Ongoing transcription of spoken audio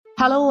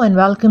Hello and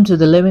welcome to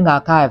the Living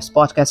Archives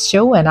podcast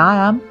show, and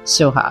I am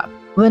Soha.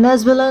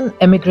 Venezuelan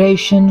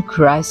immigration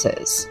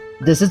crisis.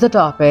 This is the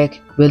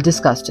topic we'll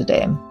discuss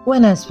today.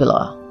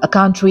 Venezuela, a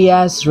country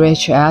as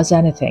rich as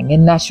anything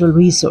in natural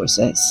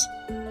resources.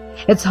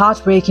 It's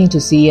heartbreaking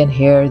to see and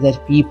hear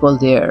that people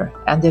there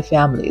and their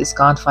families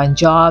can't find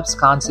jobs,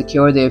 can't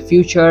secure their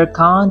future,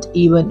 can't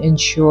even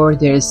ensure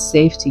their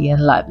safety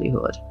and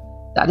livelihood.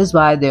 That is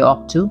why they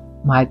opt to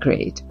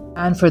migrate.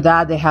 And for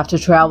that, they have to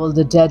travel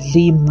the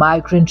deadly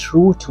migrant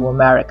route to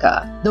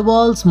America, the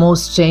world's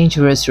most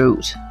dangerous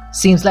route.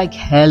 Seems like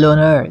hell on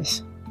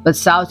earth. But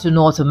south to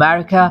North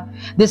America,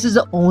 this is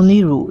the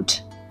only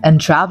route. And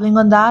traveling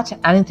on that,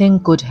 anything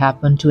could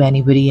happen to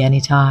anybody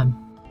anytime.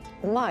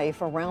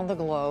 Life around the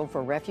globe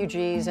for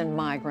refugees and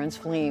migrants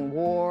fleeing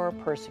war,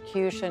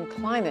 persecution,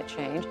 climate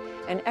change,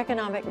 and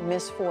economic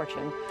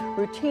misfortune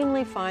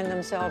routinely find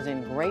themselves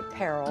in great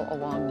peril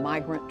along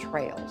migrant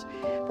trails.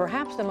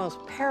 Perhaps the most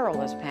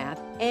perilous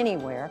path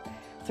anywhere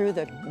through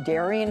the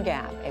Darien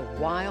Gap, a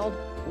wild,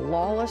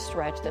 lawless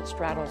stretch that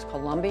straddles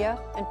Colombia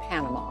and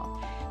Panama.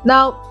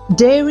 Now,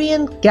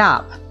 Darien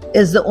Gap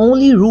is the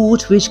only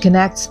route which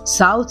connects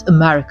South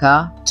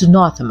America to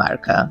North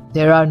America.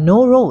 There are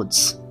no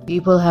roads.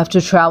 People have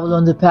to travel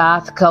on the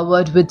path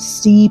covered with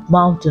steep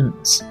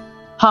mountains,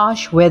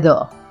 harsh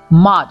weather,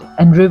 mud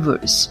and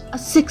rivers. A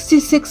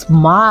 66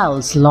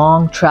 miles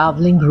long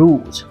traveling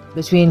route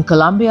between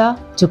Colombia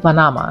to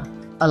Panama,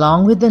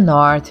 along with the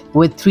north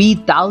with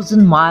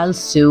 3,000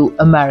 miles to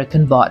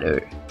American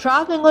border.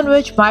 Traveling on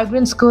which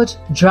migrants could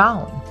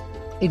drown.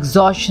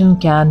 Exhaustion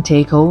can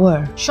take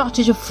over.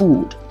 Shortage of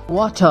food,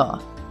 water,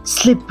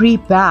 slippery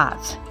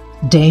path,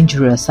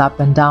 dangerous up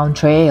and down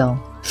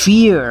trail.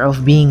 Fear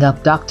of being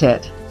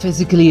abducted,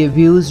 physically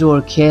abused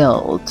or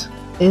killed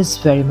is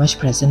very much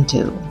present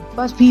too.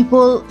 But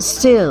people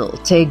still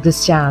take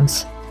this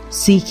chance,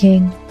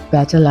 seeking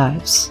better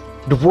lives.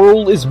 The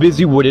world is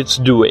busy with its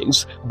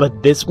doings,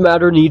 but this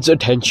matter needs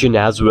attention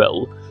as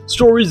well.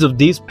 Stories of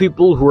these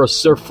people who are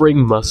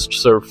suffering must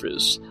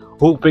surface,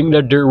 hoping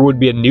that there would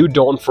be a new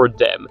dawn for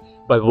them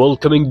by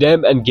welcoming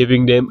them and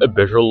giving them a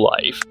better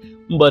life.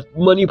 But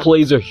money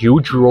plays a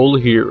huge role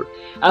here,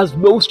 as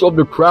most of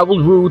the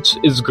travel routes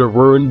is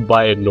governed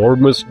by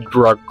enormous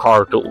drug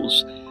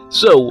cartels.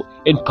 So,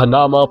 in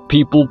Panama,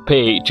 people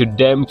pay to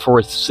them for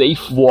a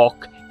safe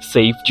walk,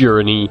 safe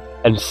journey,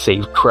 and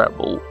safe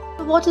travel.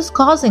 What is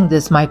causing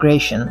this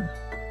migration?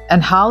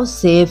 And how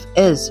safe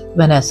is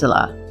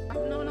Venezuela?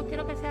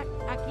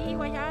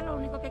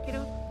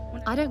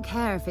 I don't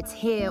care if it's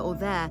here or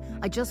there.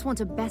 I just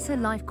want a better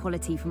life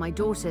quality for my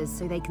daughters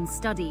so they can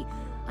study.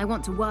 I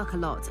want to work a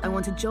lot. I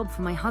want a job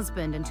for my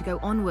husband and to go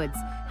onwards,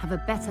 have a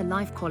better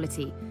life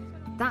quality.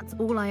 That's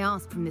all I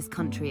ask from this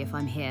country if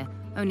I'm here.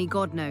 Only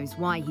God knows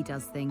why he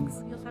does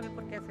things.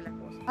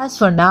 As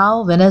for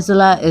now,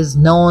 Venezuela is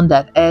known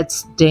that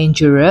it's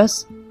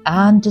dangerous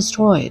and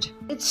destroyed.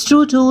 It's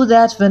true too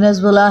that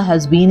Venezuela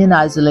has been in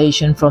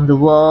isolation from the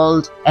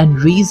world,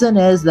 and reason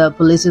is the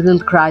political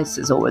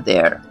crisis over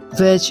there,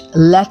 which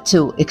led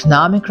to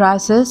economic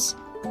crisis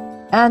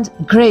and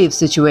grave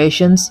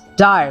situations,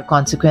 dire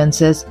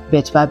consequences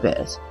bit by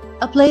bit.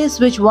 A place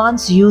which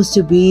once used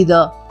to be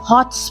the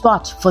hot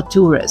spot for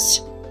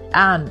tourists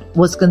and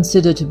was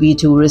considered to be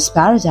tourist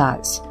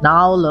paradise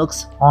now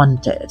looks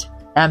haunted.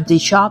 Empty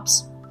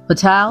shops,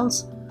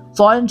 hotels,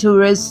 foreign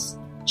tourists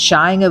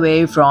shying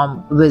away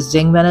from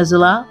visiting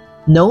Venezuela,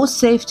 no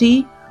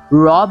safety,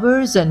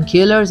 robbers and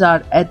killers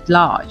are at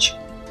large.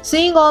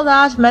 Seeing all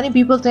that, many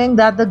people think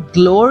that the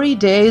glory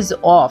days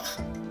of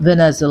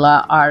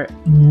Venezuela are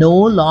no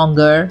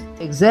longer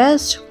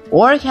exist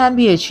or can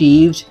be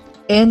achieved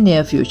in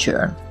near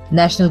future.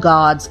 National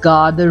Guards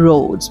guard the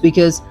roads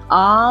because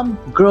armed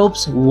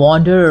groups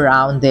wander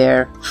around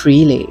there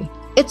freely.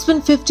 It's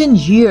been 15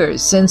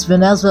 years since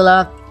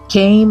Venezuela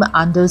came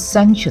under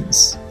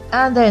sanctions,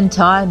 and the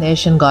entire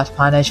nation got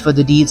punished for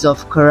the deeds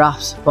of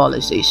corrupt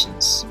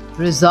politicians.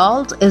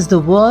 Result is the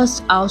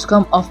worst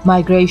outcome of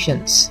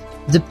migrations,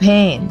 the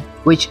pain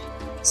which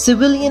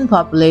civilian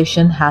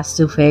population has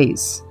to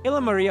face.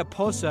 Ayla Maria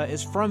Posa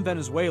is from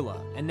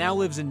Venezuela and now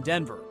lives in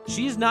Denver.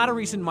 She is not a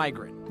recent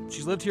migrant.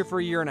 She's lived here for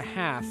a year and a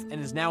half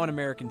and is now an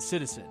American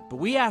citizen. But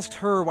we asked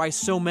her why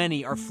so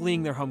many are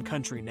fleeing their home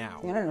country now.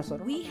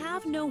 We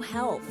have no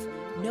health,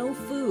 no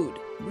food.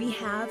 We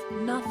have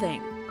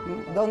nothing.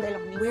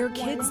 Where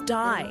kids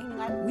die,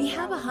 we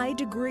have a high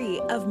degree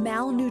of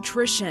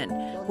malnutrition,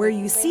 where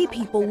you see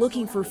people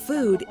looking for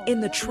food in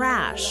the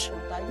trash.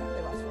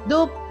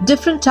 Though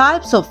different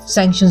types of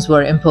sanctions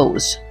were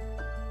imposed.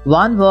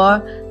 One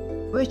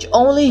were which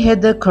only hit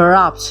the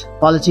corrupt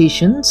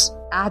politicians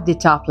at the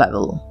top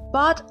level.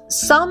 But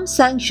some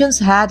sanctions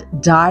had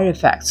dire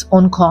effects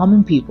on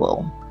common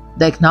people.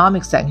 The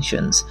economic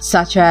sanctions,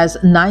 such as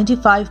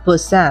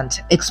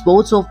 95%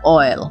 exports of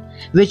oil,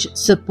 which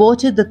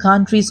supported the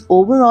country's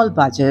overall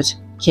budget,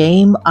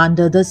 came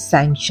under the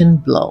sanction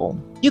blow.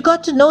 You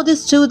got to know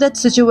this too, that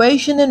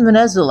situation in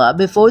Venezuela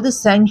before the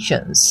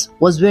sanctions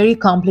was very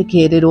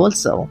complicated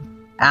also.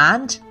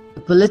 And the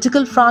The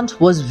political front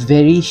was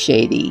very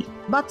shady.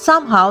 But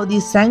somehow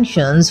these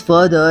sanctions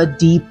further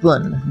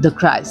deepen the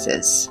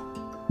crisis.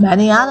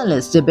 Many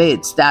analysts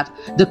debate that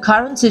the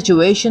current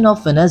situation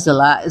of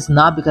Venezuela is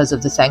not because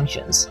of the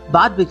sanctions,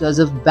 but because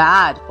of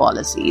bad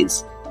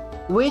policies,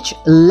 which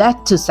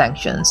led to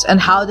sanctions,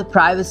 and how the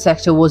private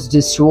sector was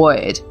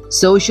destroyed.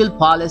 Social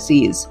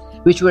policies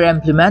which were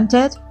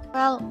implemented,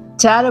 well,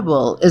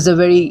 terrible is a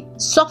very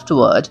soft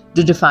word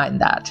to define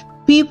that.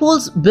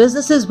 People's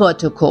businesses were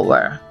took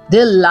over.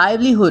 Their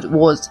livelihood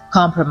was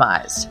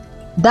compromised.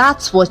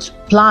 That's what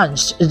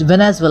plunged the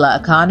Venezuela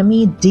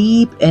economy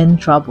deep in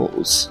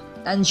troubles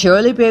and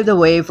surely paved the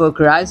way for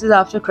crisis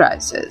after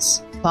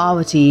crisis.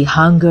 Poverty,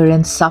 hunger,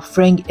 and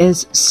suffering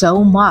is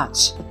so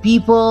much.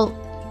 People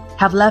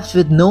have left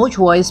with no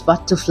choice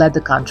but to flee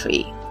the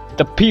country.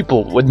 The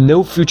people with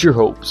no future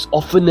hopes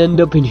often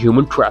end up in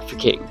human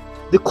trafficking.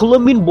 The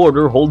Colombian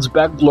border holds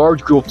back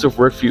large groups of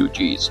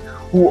refugees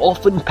who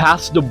often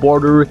pass the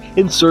border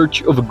in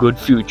search of a good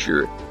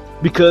future.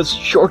 Because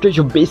shortage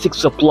of basic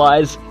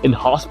supplies in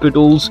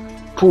hospitals,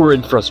 poor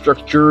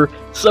infrastructure,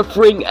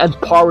 suffering and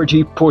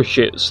poverty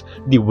pushes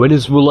the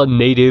Venezuelan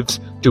natives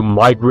to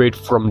migrate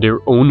from their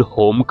own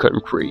home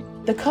country.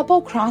 The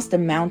couple crossed the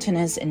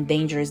mountainous and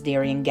dangerous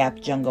Darien Gap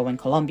jungle in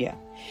Colombia,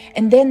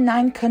 and then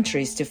 9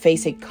 countries to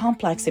face a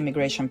complex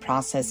immigration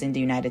process in the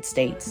United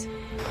States.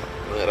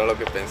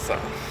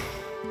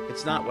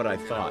 It's not what I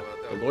thought.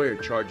 The lawyer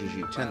charges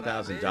you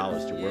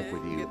 $10,000 to work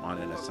with you on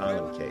an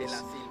asylum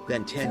case,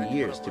 then 10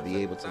 years to be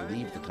able to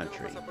leave the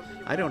country.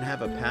 I don't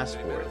have a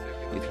passport.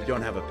 If you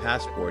don't have a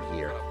passport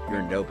here,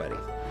 you're nobody.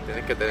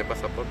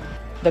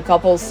 The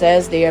couple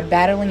says they are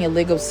battling a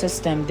legal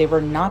system they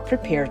were not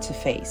prepared to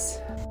face.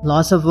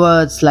 Lots of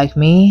words like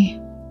me.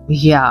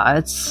 Yeah,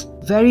 it's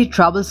very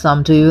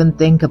troublesome to even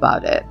think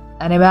about it.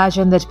 And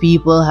imagine that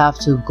people have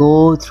to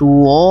go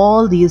through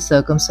all these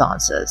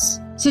circumstances.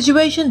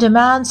 Situation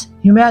demands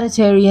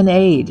humanitarian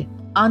aid,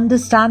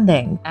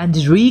 understanding, and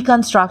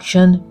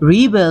reconstruction,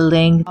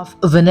 rebuilding of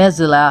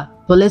Venezuela,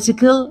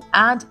 political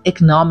and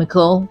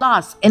economical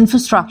plus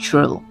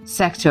infrastructural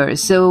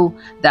sectors so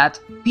that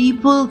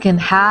people can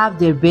have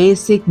their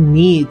basic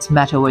needs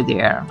met over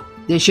there.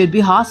 There should be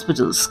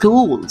hospitals,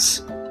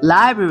 schools,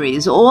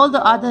 libraries, all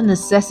the other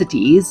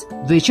necessities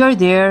which are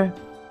there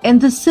in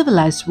the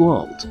civilized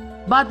world.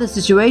 But the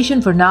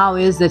situation for now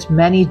is that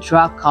many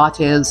drug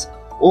cartels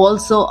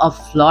also are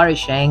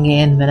flourishing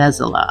in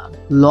Venezuela.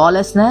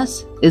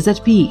 Lawlessness is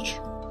at peak.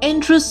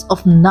 Interests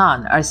of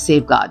none are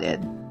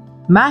safeguarded.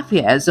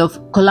 Mafias of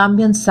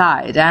Colombian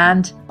side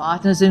and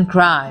partners in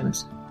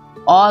crimes,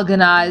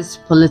 organized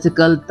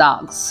political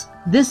thugs.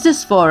 This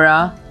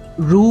diaspora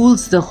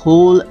rules the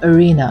whole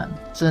arena.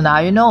 So now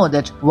you know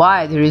that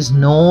why there is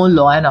no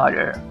law and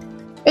order.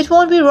 It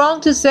won't be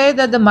wrong to say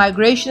that the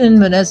migration in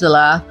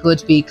Venezuela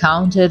could be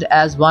counted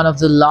as one of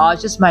the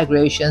largest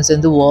migrations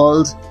in the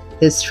world's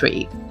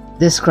history.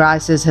 This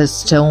crisis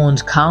has torn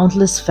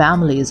countless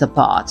families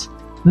apart.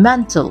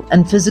 Mental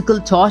and physical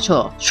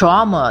torture,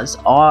 traumas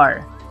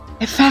are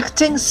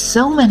affecting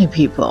so many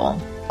people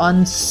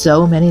on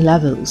so many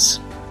levels.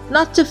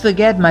 Not to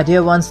forget, my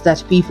dear ones,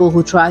 that people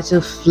who try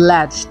to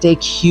flee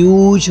take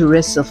huge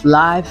risks of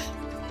life,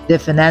 their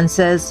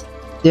finances,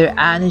 their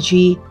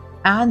energy,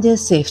 and their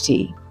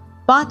safety.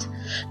 But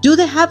do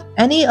they have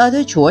any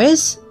other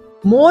choice?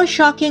 More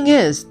shocking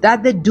is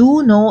that they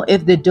do know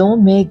if they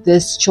don't make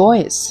this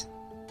choice,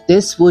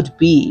 this would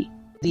be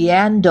the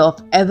end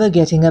of ever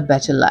getting a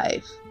better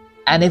life.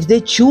 And if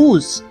they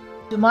choose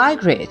to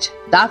migrate,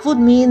 that would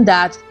mean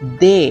that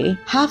they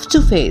have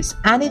to face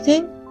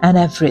anything and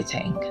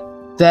everything,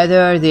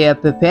 whether they are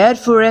prepared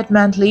for it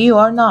mentally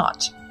or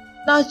not.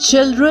 Now,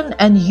 children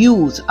and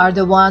youth are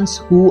the ones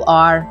who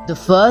are the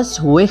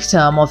first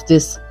victim of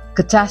this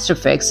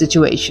catastrophic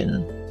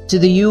situation. To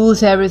the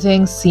youth,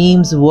 everything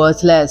seems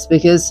worthless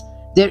because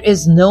there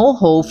is no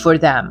hope for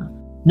them.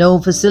 No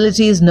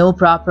facilities, no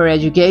proper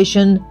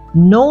education,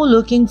 no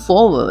looking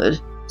forward.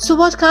 So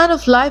what kind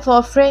of life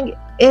offering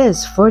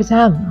is for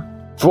them?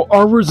 For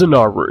hours and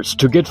hours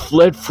to get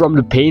fled from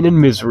the pain and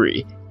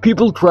misery,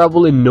 people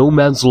travel in no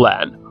man's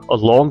land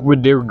along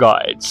with their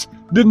guides.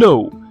 They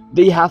know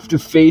they have to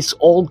face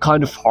all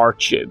kind of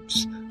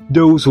hardships.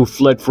 Those who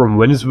fled from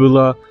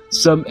Venezuela,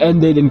 some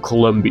ended in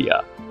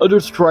Colombia.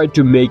 Others tried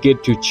to make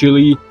it to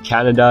Chile,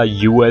 Canada,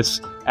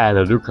 US, and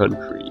other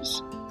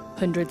countries.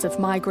 Hundreds of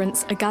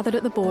migrants are gathered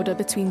at the border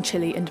between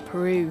Chile and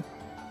Peru.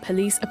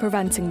 Police are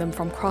preventing them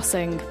from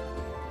crossing.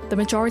 The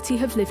majority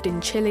have lived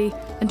in Chile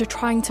and are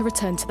trying to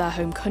return to their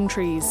home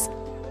countries.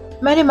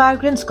 Many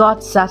migrants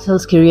got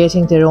settled,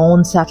 creating their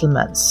own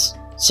settlements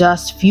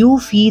just few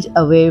feet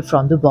away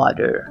from the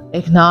border.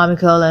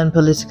 Economical and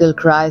political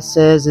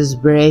crisis is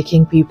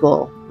breaking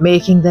people,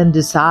 making them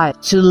decide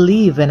to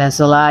leave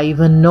Venezuela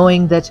even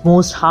knowing that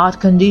most hard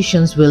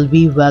conditions will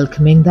be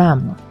welcoming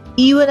them.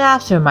 Even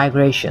after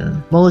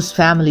migration, most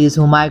families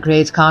who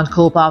migrate can't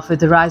cope up with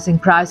the rising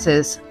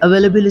prices.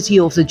 Availability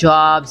of the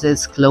jobs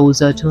is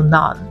closer to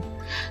none.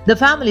 The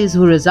families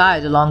who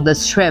reside along the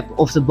strip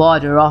of the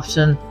border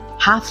often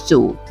have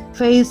to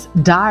face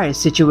dire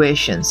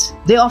situations.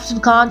 They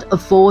often can't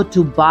afford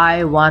to buy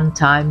a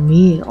one-time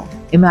meal.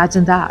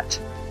 Imagine that.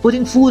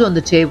 Putting food on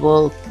the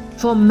table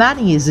for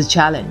many is a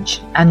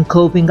challenge, and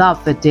coping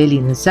up with daily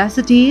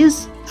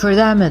necessities, for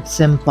them it's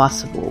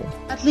impossible.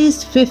 At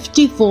least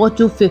 54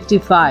 to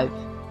 55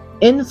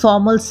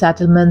 informal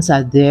settlements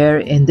are there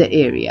in the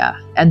area,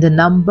 and the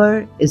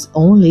number is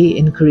only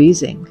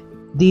increasing.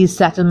 These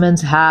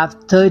settlements have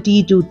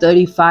 30 to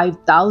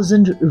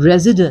 35,000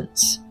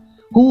 residents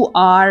who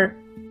are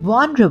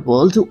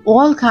vulnerable to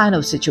all kinds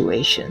of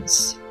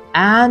situations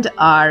and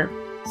are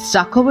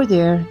stuck over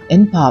there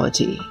in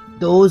poverty.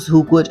 Those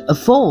who could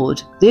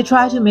afford, they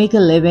try to make a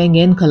living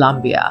in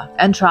Colombia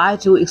and try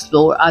to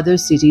explore other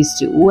cities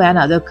too and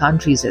other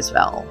countries as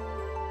well.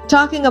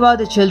 Talking about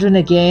the children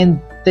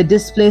again, the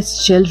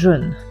displaced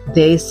children,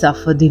 they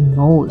suffer the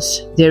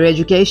most. Their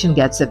education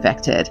gets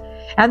affected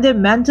and their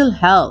mental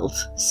health,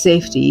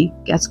 safety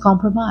gets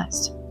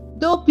compromised.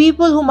 Though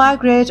people who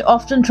migrate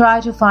often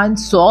try to find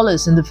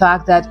solace in the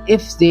fact that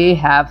if they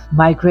have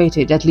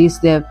migrated, at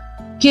least their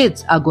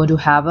kids are going to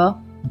have a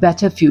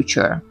better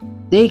future.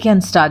 They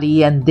can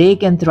study and they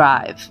can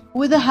thrive.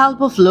 With the help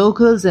of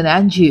locals and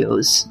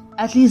NGOs,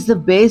 at least the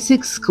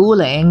basic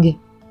schooling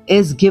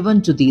is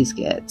given to these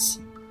kids.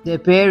 Their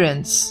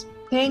parents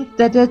think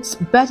that it's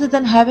better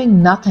than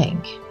having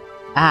nothing,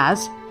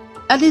 as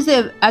at least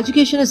their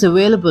education is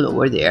available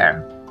over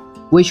there,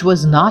 which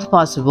was not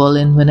possible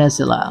in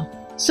Venezuela.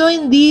 So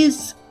in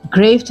these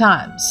grave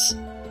times,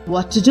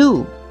 what to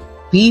do?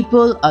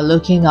 People are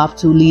looking up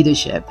to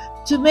leadership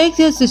to make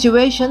their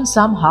situation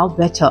somehow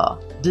better.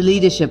 The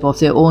leadership of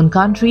their own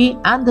country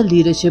and the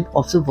leadership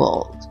of the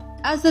world.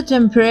 As the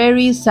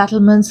temporary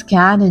settlements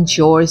can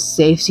ensure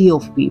safety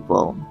of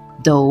people,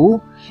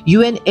 though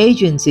UN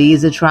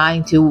agencies are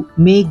trying to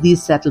make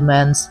these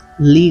settlements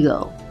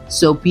legal.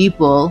 So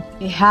people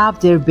have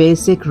their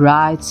basic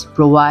rights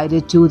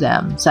provided to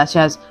them, such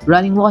as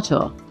running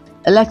water,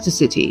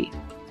 electricity,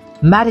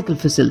 medical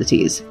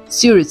facilities,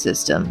 sewage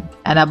system,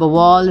 and above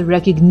all,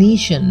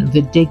 recognition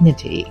with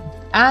dignity.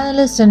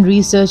 Analysts and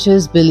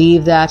researchers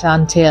believe that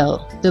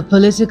until the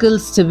political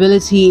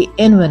stability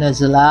in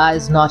Venezuela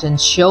is not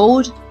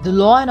ensured, the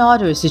law and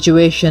order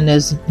situation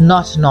is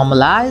not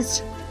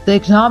normalized, the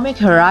economic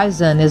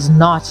horizon is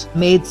not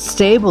made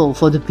stable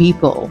for the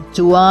people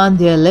to earn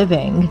their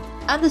living,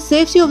 and the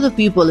safety of the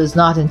people is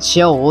not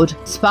ensured,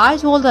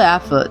 despite all the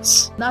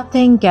efforts,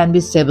 nothing can be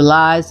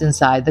stabilized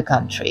inside the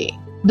country.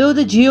 Though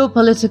the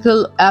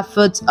geopolitical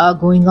efforts are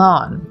going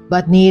on,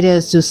 but need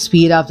is to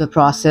speed up the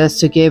process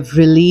to give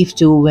relief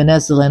to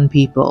Venezuelan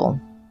people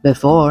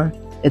before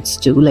it's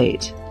too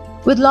late.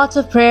 With lots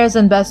of prayers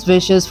and best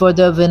wishes for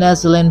the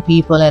Venezuelan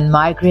people and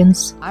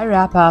migrants, I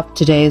wrap up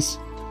today's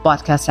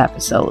podcast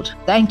episode.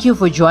 Thank you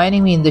for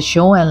joining me in the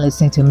show and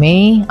listening to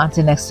me.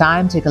 Until next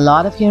time, take a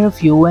lot of care of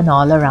you and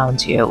all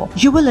around you.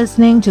 You were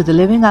listening to the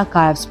Living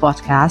Archives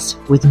podcast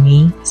with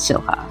me,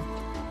 Soha.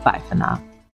 Bye for now.